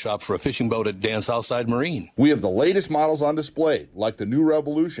listeners shop for a fishing boat at Dan Southside Marine? We have the latest models on display, like the new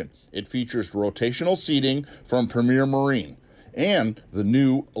Revolution. It features rotational seating from Premier Marine. And the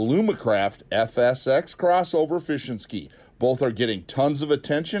new Alumacraft FSX crossover fishing ski. Both are getting tons of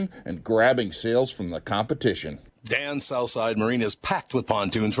attention and grabbing sales from the competition. Dan Southside Marine is packed with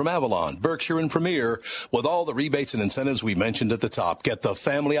pontoons from Avalon, Berkshire, and Premier with all the rebates and incentives we mentioned at the top. Get the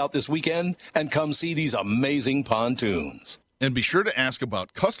family out this weekend and come see these amazing pontoons. And be sure to ask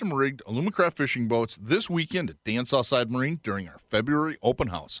about custom-rigged Alumacraft fishing boats this weekend at Dan Southside Marine during our February open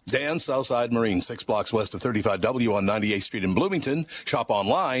house. Dan Southside Marine, 6 blocks west of 35W on 98th Street in Bloomington. Shop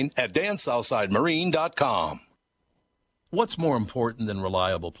online at dansouthsidemarine.com. What's more important than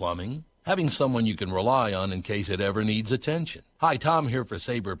reliable plumbing? Having someone you can rely on in case it ever needs attention. Hi, Tom here for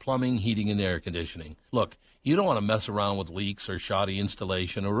Sabre Plumbing, Heating, and Air Conditioning. Look, you don't want to mess around with leaks or shoddy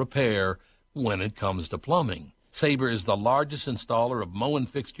installation or repair when it comes to plumbing. Sabre is the largest installer of Moen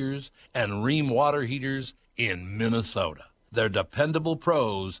fixtures and Rheem water heaters in Minnesota. They're dependable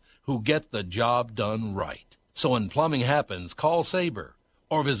pros who get the job done right. So when plumbing happens, call Sabre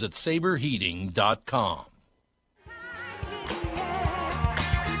or visit saberheating.com.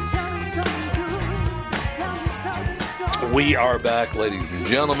 We are back, ladies and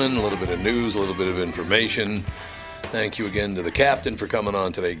gentlemen. A little bit of news, a little bit of information. Thank you again to the captain for coming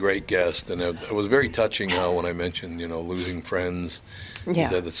on today. Great guest. And it was very touching how when I mentioned, losing friends, he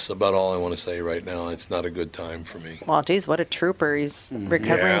said that's about all I want to say right now. It's not a good time for me. Well, geez, what a trooper. He's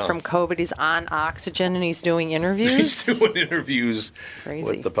recovering from COVID. He's on oxygen and he's doing interviews. He's doing interviews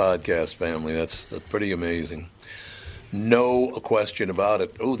with the podcast family. That's pretty amazing. No question about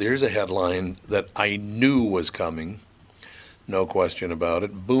it. Oh, there's a headline that I knew was coming. No question about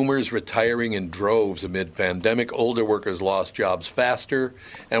it. Boomers retiring in droves amid pandemic. Older workers lost jobs faster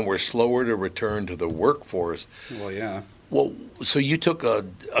and were slower to return to the workforce. Well, yeah. Well, so you took a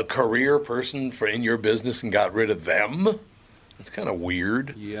career person in your business and got rid of them? That's kind of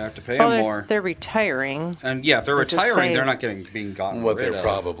weird. You have to pay them more. They're retiring. And if they're retiring, they're not being gotten rid of. They're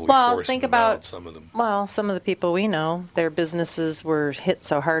probably forcing them out, some of them. Well, some of the people we know, their businesses were hit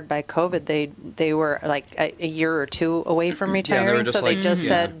so hard by COVID, they were like a year or two away from retiring, so they just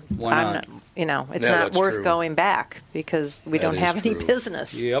said, it's not worth going back because we don't have any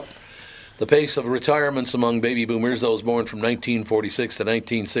business. Yep. The pace of retirements among baby boomers, those born from 1946 to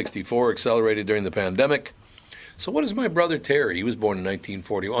 1964, accelerated during the pandemic. So what is my brother Terry? He was born in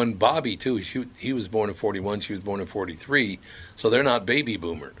 1941. And Bobby, too. He was born in 41. She was born in 43. So they're not baby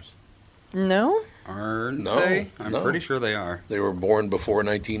boomers. No? Aren't they? I'm pretty sure they are. They were born before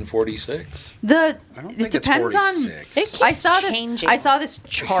 1946. I don't think it depends it's 46. I saw this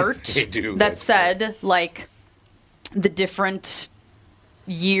chart that said, like, the different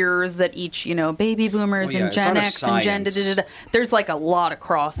years that each, baby boomers and Gen X and Gen there's like a lot of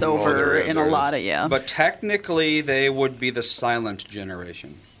crossover in a lot of, But technically they would be the silent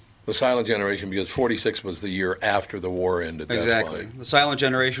generation. The silent generation, because 46 was the year after the war ended. That's exactly. why. The silent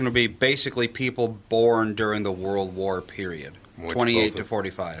generation would be basically people born during the World War period, 28 to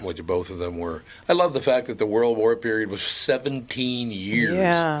 45. Which both of them were. I love the fact that the World War period was 17 years.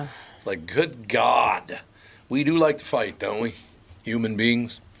 Yeah. It's like, good God. We do like to fight, don't we? Human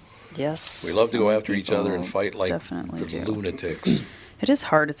beings. Yes. We love to go after each other and fight like the lunatics. It is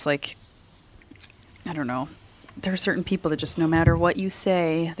hard. It's like, I don't know. There are certain people that just no matter what you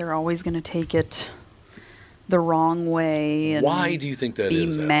say, they're always going to take it the wrong way. And why do you think that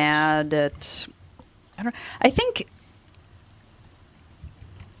is? Be mad at. I think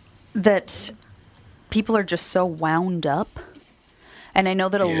that people are just so wound up. And I know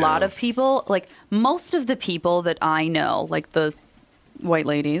that a lot of people, like most of the people that I know, like the white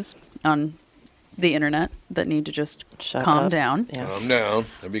ladies on the internet that need to just calm down. Yeah. Calm down.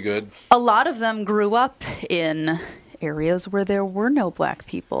 That'd be good. A lot of them grew up in areas where there were no black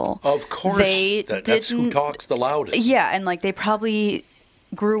people. Of course. That's who talks the loudest. Yeah, and like they probably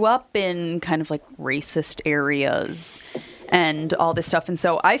grew up in kind of like racist areas and all this stuff. And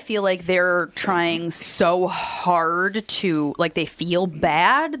so I feel like they're trying so hard to, like, they feel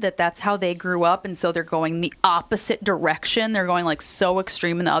bad that that's how they grew up. And so they're going the opposite direction. They're going, like, so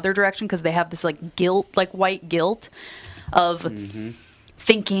extreme in the other direction because they have this, like, guilt, like, white guilt of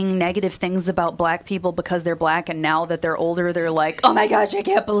thinking negative things about black people because they're black. And now that they're older, they're like, oh, my gosh, I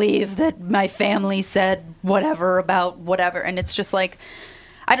can't believe that my family said whatever about whatever. And it's just like,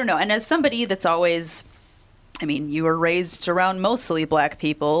 I don't know. And as somebody that's always... I mean, you were raised around mostly black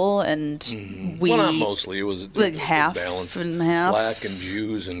people, and well, not mostly. It was like half balance. And half. Black and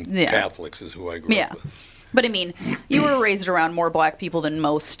Jews and Catholics is who I grew up with. But I mean, you were raised around more black people than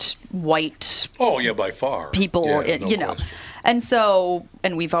most white. Oh yeah, by far. People, question. And so,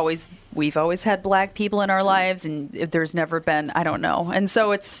 and we've always had black people in our lives, and there's never been, I don't know. And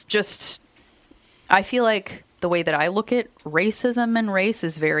so it's just, I feel like the way that I look at racism and race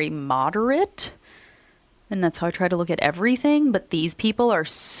is very moderate. And that's how I try to look at everything. But these people are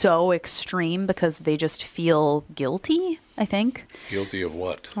so extreme because they just feel guilty, I think. Guilty of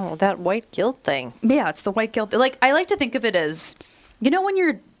what? Oh, that white guilt thing. Yeah, it's the white guilt. Like, I like to think of it as, when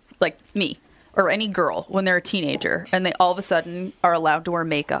you're like me or any girl, when they're a teenager and they all of a sudden are allowed to wear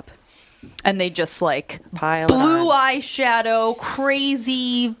makeup. And they just like blue eyeshadow,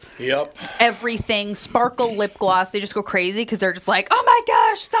 crazy, everything, sparkle lip gloss. They just go crazy because they're just like, oh my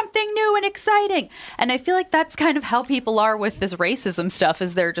gosh, something new and exciting. And I feel like that's kind of how people are with this racism stuff.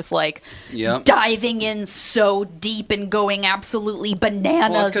 Is they're just like diving in so deep and going absolutely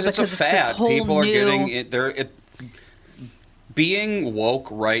bananas. Well, because it's a fad. People are getting it. Being woke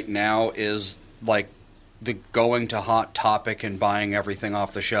right now is like the going to Hot Topic and buying everything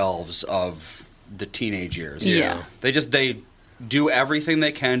off the shelves of the teenage years. Yeah. They do everything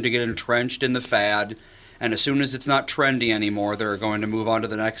they can to get entrenched in the fad, and as soon as it's not trendy anymore, they're going to move on to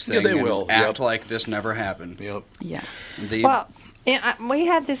the next thing. Yeah, they will. Act like this never happened. Yep. Yeah. Well, Yeah, we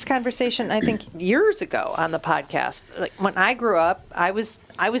had this conversation, I think, years ago on the podcast. Like when I grew up, I was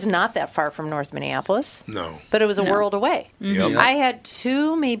not that far from North Minneapolis. No. But it was a world away. Yep. I had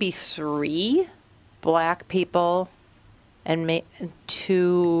 2, maybe 3 black people and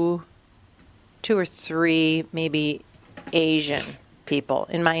 2 or 3 maybe Asian people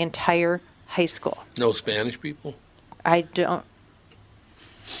in my entire high school. No Spanish people? I don't.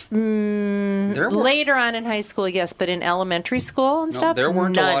 Later on in high school, yes, but in elementary school and stuff, there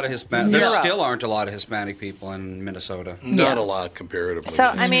weren't a lot of Hispanic. There Zero. still aren't a lot of Hispanic people in Minnesota. Not a lot comparatively. So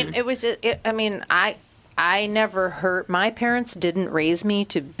I mean, it was. I never heard. My parents didn't raise me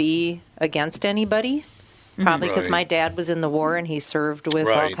to be against anybody. Probably because my dad was in the war and he served with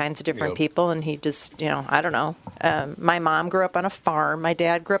all kinds of different people, and he just, I don't know. My mom grew up on a farm. My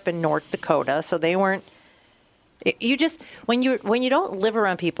dad grew up in North Dakota, so they weren't. You just when you don't live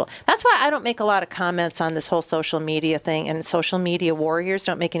around people. That's why I don't make a lot of comments on this whole social media thing, and social media warriors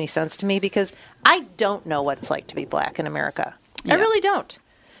don't make any sense to me because I don't know what it's like to be black in America. I really don't,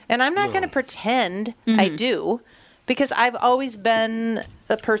 and I'm not going to pretend I do, because I've always been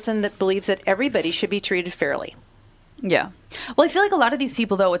a person that believes that everybody should be treated fairly. Yeah. Well, I feel like a lot of these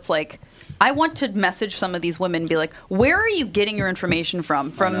people, though, it's like, I want to message some of these women and be like, where are you getting your information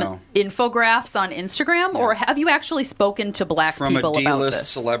from? From infographics on Instagram? Or have you actually spoken to black people about this? From a D-list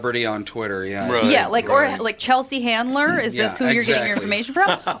celebrity on Twitter, or like Chelsea Handler? Is this who you're getting your information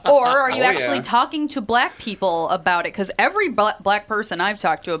from? Or are you actually talking to black people about it? Because every black person I've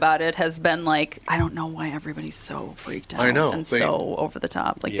talked to about it has been like, I don't know why everybody's so freaked out and so over the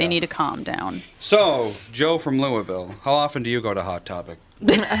top. Like, they need to calm down. So, Joe from Louisville, how often do you go to Hot Topic?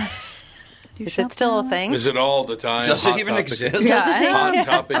 Is it still a thing? Is it all the time? Does it even exist? Yeah, Hot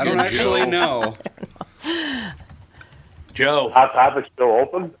Topic. I don't actually know. Joe. Hot Topic's still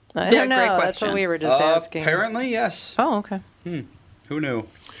open? I don't know. Great question. That's what we were just asking. Apparently, yes. Oh, okay. Who knew?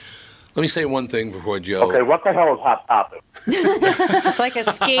 Let me say one thing before Joe. Okay, what the hell is Hot Topic? It's like a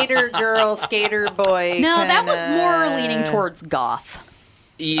skater girl, skater boy. No, that kinda... was more leaning towards goth.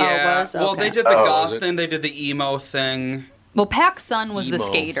 Yeah. Oh, it was? Well, Okay. they did the goth thing. They did the emo thing. Well, PacSun was the Emo.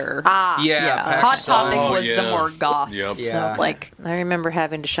 skater. Yeah. Hot PacSun. Topic Oh, was yeah. the more goth. Yep. Yeah. Like, I remember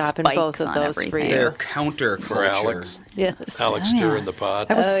having to shop in Spikes both of on those for everything. you. Their counter For Alex. Yes. Alex stirring the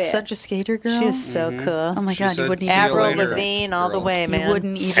pot. I was Oh, yeah. such a skater girl. She was so cool. Oh my She God, said, you wouldn't "See you even Avril later, Lavigne all the girl." way, man. You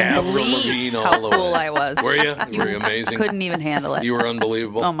wouldn't even Avril believe Lavigne all how the cool way. I was. Were you? Were you amazing? Couldn't even handle it. You were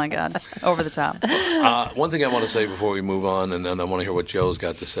unbelievable. Oh my God, over the top. One thing I want to say before we move on, and then I want to hear what Joe's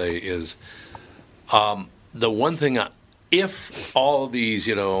got to say, is the one thing if all of these,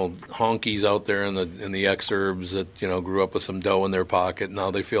 honkies out there in the exurbs that, grew up with some dough in their pocket,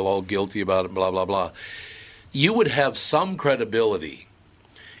 now they feel all guilty about it, blah, blah, blah, you would have some credibility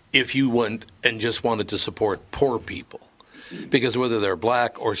if you went and just wanted to support poor people. Because whether they're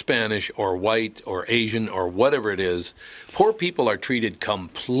black or Spanish or white or Asian or whatever it is, poor people are treated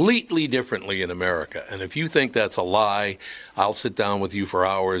completely differently in America. And if you think that's a lie, I'll sit down with you for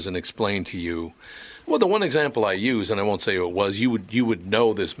hours and explain to you. Well, the one example I use, and I won't say who it was, you would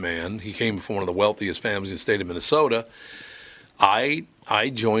know this man. He came from one of the wealthiest families in the state of Minnesota. I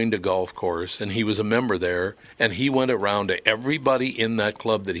joined a golf course, and he was a member there, and he went around to everybody in that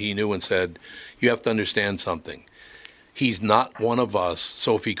club that he knew and said, you have to understand something. He's not one of us,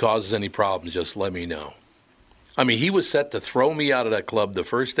 so if he causes any problems, just let me know. I mean, he was set to throw me out of that club the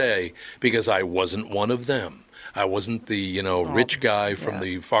first day because I wasn't one of them. I wasn't the, rich guy from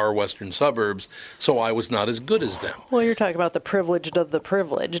the far western suburbs, so I was not as good as them. Well, you're talking about the privileged of the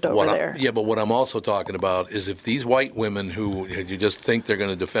privileged over there. Yeah, but what I'm also talking about is if these white women who you just think they're going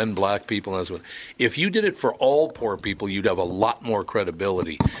to defend black people, if you did it for all poor people, you'd have a lot more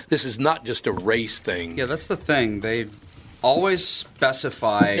credibility. This is not just a race thing. Yeah, that's the thing. They always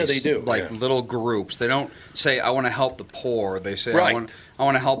specify little groups. They don't say, I want to help the poor. They say, I want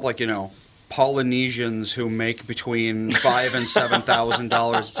to help, Polynesians who make between $5,000 and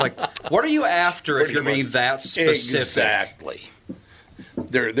 $7,000. It's like, what are you after if you're being that specific? Exactly.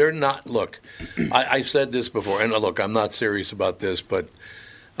 They're not. Look, I've said this before, and look, I'm not serious about this, but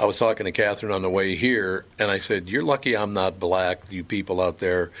I was talking to Catherine on the way here, and I said, you're lucky I'm not black, you people out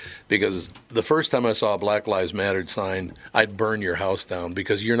there, because the first time I saw a Black Lives Matter sign, I'd burn your house down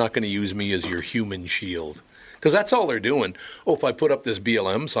because you're not going to use me as your human shield. Because that's all they're doing. Oh, if I put up this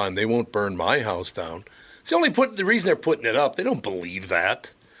BLM sign, they won't burn my house down. It's the reason they're putting it up. They don't believe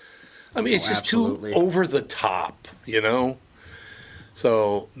that. I mean, it's just too over the top,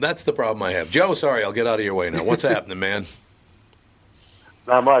 So that's the problem I have. Joe, sorry, I'll get out of your way now. What's happening, man?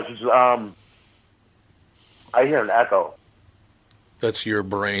 Not much. I hear an echo. That's your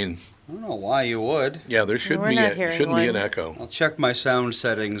brain. I don't know why you would. Yeah, there shouldn't be an echo. I'll check my sound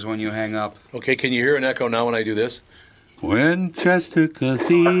settings when you hang up. Okay, can you hear an echo now when I do this? Winchester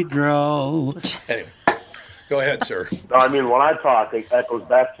Cathedral. Anyway, go ahead, sir. No, I mean, when I talk, it echoes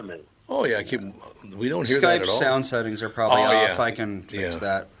back to me. Oh, yeah, we don't hear that at all. Skype sound settings are probably off. Yeah. I can fix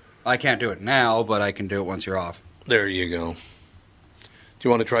that. I can't do it now, but I can do it once you're off. There you go. Do you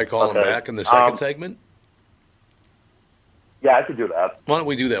want to try calling back in the second segment? Yeah, I could do that. Why don't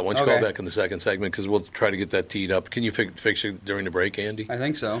we do that? Why don't you call back in the second segment, because we'll try to get that teed up. Can you fix it during the break, Andy? I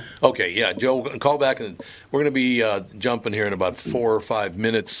think so. Okay, yeah. Joe, call back, and we're going to be jumping here in about 4 or 5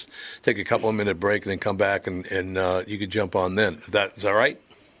 minutes. Take a couple of minute break, and then come back, and you could jump on then. Is that right?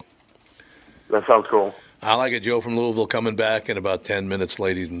 That sounds cool. I like it. Joe from Louisville coming back in about 10 minutes,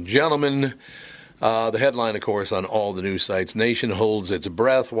 ladies and gentlemen. The headline, of course, on all the news sites: Nation holds its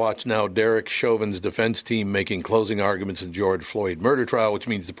breath. Watch now Derek Chauvin's defense team making closing arguments in George Floyd murder trial, which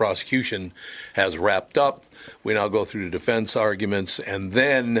means the prosecution has wrapped up. We now go through the defense arguments, and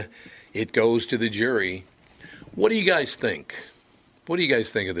then it goes to the jury. What do you guys think? What do you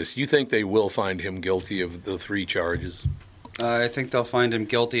guys think of this? You think they will find him guilty of the 3 charges? I think they'll find him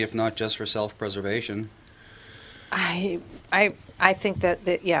guilty, if not just for self-preservation. I think that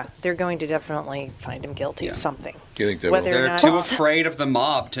they're going to definitely find him guilty of something. Do you think they're too afraid of the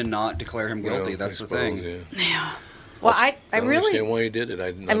mob to not declare him guilty? That's the thing. Yeah. Well, I really understand why he did it.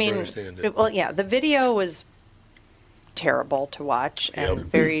 I didn't understand it. Well, yeah, the video was terrible to watch and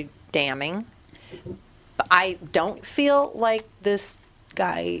very damning. But I don't feel like this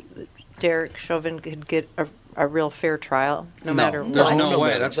guy, Derek Chauvin, could get a real fair trial, no matter what. There's no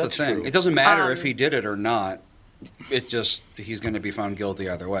way. That's the thing. True. It doesn't matter if he did it or not. It just, he's going to be be found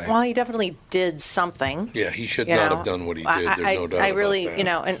either way. Well, he definitely did something. Yeah, he should not have done what he did. There's no doubt about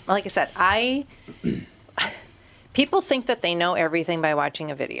that. And like I said, people think that they know everything by watching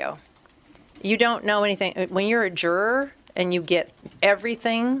a video. You don't know anything. When you're a juror and you get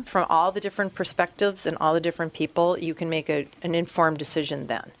everything from all the different perspectives and all the different people, you can make an informed decision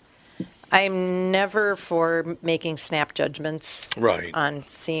then. I'm never for making snap judgments on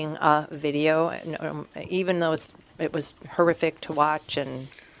seeing a video, even though it was horrific to watch and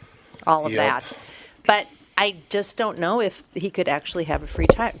all of that. But I just don't know if he could actually have a free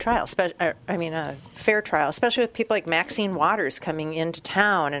trial. A fair trial, especially with people like Maxine Waters coming into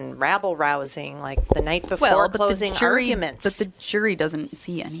town and rabble-rousing like the night before closing arguments. But the jury doesn't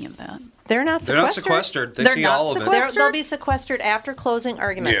see any of that. They're not sequestered. They're not sequestered. They see all of it. They'll be sequestered after closing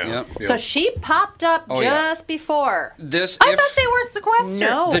arguments. Yeah. So she popped up just before. I thought they were sequestered.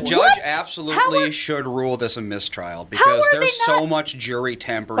 No. The judge absolutely should rule this a mistrial because there's so much jury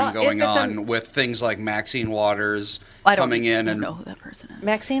tampering going on with things like Maxine Waters coming in. I don't know who that person is.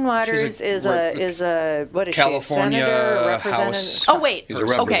 Maxine Waters is a what is California she? Senator, representative? House. Oh wait, he's a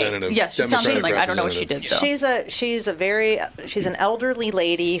representative. Okay. Yes, she sounds like I don't know what she did though. She's an elderly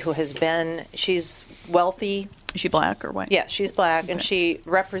lady who has been. She's wealthy. Is she black or white? Yeah, she's black, and she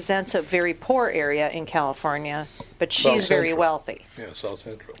represents a very poor area in California, but she's very wealthy. Yeah, South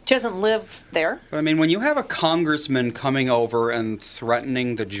Central. She doesn't live there. But I mean, when you have a congressman coming over and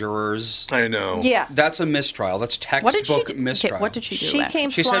threatening the jurors, I know. Yeah, that's a mistrial. That's textbook mistrial. Okay, what did she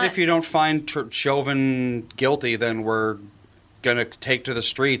do? She said, if you don't find Chauvin guilty, then we're going to take to the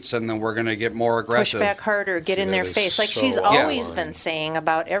streets and then we're going to get more aggressive. Push back harder, get in their face. Like she's always been saying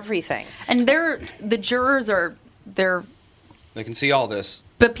about everything. And the jurors they can see all this.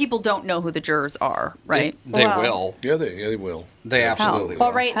 But people don't know who the jurors are, right? They will. Yeah, they will. They absolutely will.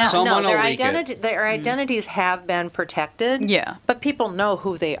 Well, right now, their identities have been protected. Yeah. But people know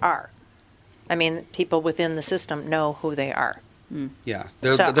who they are. I mean, people within the system know who they are. Yeah,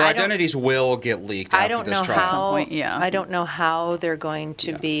 their identities will get leaked after this trial. I don't know how they're going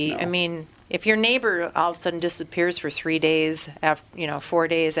to be. No. I mean, if your neighbor all of a sudden disappears for 3 days, 4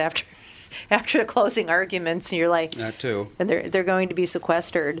 days after the closing arguments, and you're like, that too, and they're going to be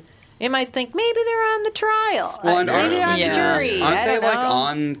sequestered. You might think maybe they're on the trial. Well, maybe they're on the jury. Aren't they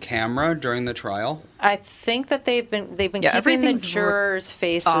on camera during the trial? I think that they've been keeping the jurors'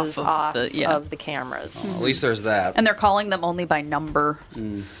 faces off of the cameras. At least there's that. And they're calling them only by number.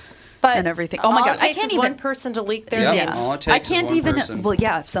 But and everything. Oh my God! I can't even one person to leak their names. All it takes is one person. Well,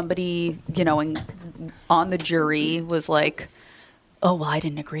 yeah. If somebody on the jury was like, "Oh, well, I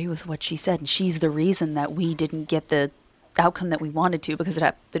didn't agree with what she said, and she's the reason that we didn't get the outcome that we wanted to because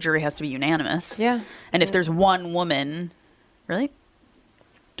the jury has to be unanimous." Yeah. And if there's one woman, really,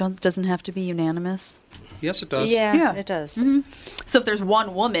 doesn't have to be unanimous. Yes, it does. Yeah. It does. Mm-hmm. So if there's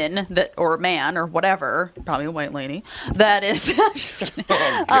one woman or a man or whatever, probably a white lady, that is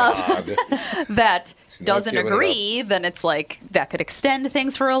oh God. that doesn't agree, then it's like that could extend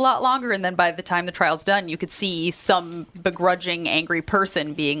things for a lot longer. And then by the time the trial's done, you could see some begrudging, angry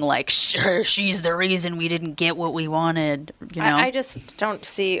person being like, sure, she's the reason we didn't get what we wanted. You know? I just don't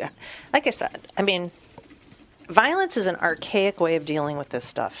see, like I said, I mean, violence is an archaic way of dealing with this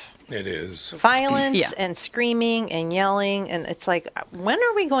stuff. It is. Violence and screaming and yelling. And it's like, when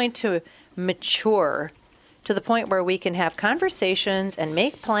are we going to mature to the point where we can have conversations and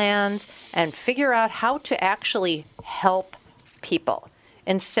make plans and figure out how to actually help people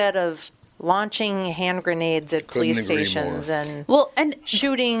instead of launching hand grenades at police stations and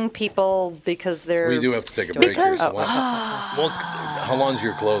shooting people because they're... We do have to take a break here. So how long's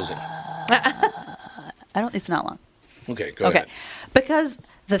your closing? It's not long. Okay, go ahead. Because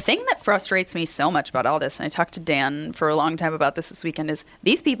the thing that frustrates me so much about all this, and I talked to Dan for a long time about this weekend, is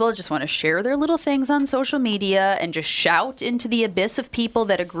these people just want to share their little things on social media and just shout into the abyss of people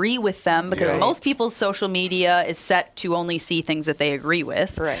that agree with them, because most people's social media is set to only see things that they agree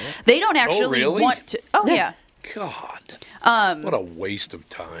with. Right. They don't actually want to... Oh, yeah. God. What a waste of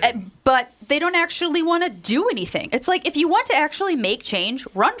time. But they don't actually want to do anything. It's like, if you want to actually make change,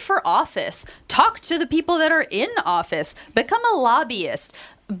 run for office. Talk to the people that are in office. Become a lobbyist.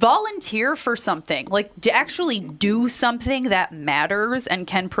 Volunteer for something. Like, to actually do something that matters and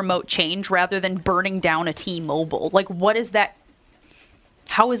can promote change rather than burning down a T-Mobile. Like, what is that?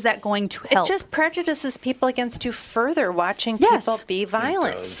 How is that going to help? It just prejudices people against you further, watching people be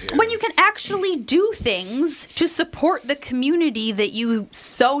violent. When you can actually do things to support the community that you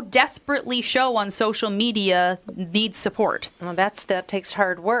so desperately show on social media needs support. Well, that takes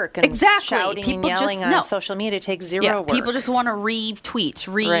hard work. And shouting and yelling on social media takes zero work. People just want to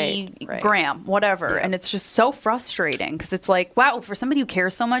retweet, gram, whatever. Yeah. And it's just so frustrating because it's like, wow, for somebody who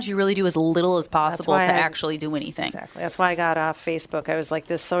cares so much, you really do as little as possible to actually do anything. Exactly. That's why I got off Facebook. I was like,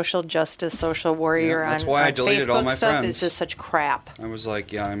 this social justice, social warrior that's why I deleted Facebook all my stuff friends. is just such crap. I was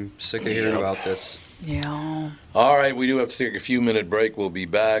like, I'm sick of hearing about this. Yeah. All right, we do have to take a few-minute break. We'll be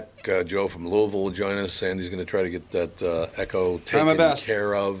back. Joe from Louisville will join us. Sandy's going to try to get that echo taken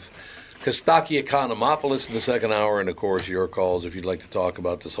care of. Kostaki Economopoulos in the second hour, and, of course, your calls if you'd like to talk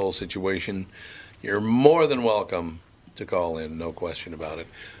about this whole situation. You're more than welcome to call in, no question about it.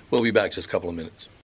 We'll be back just a couple of minutes.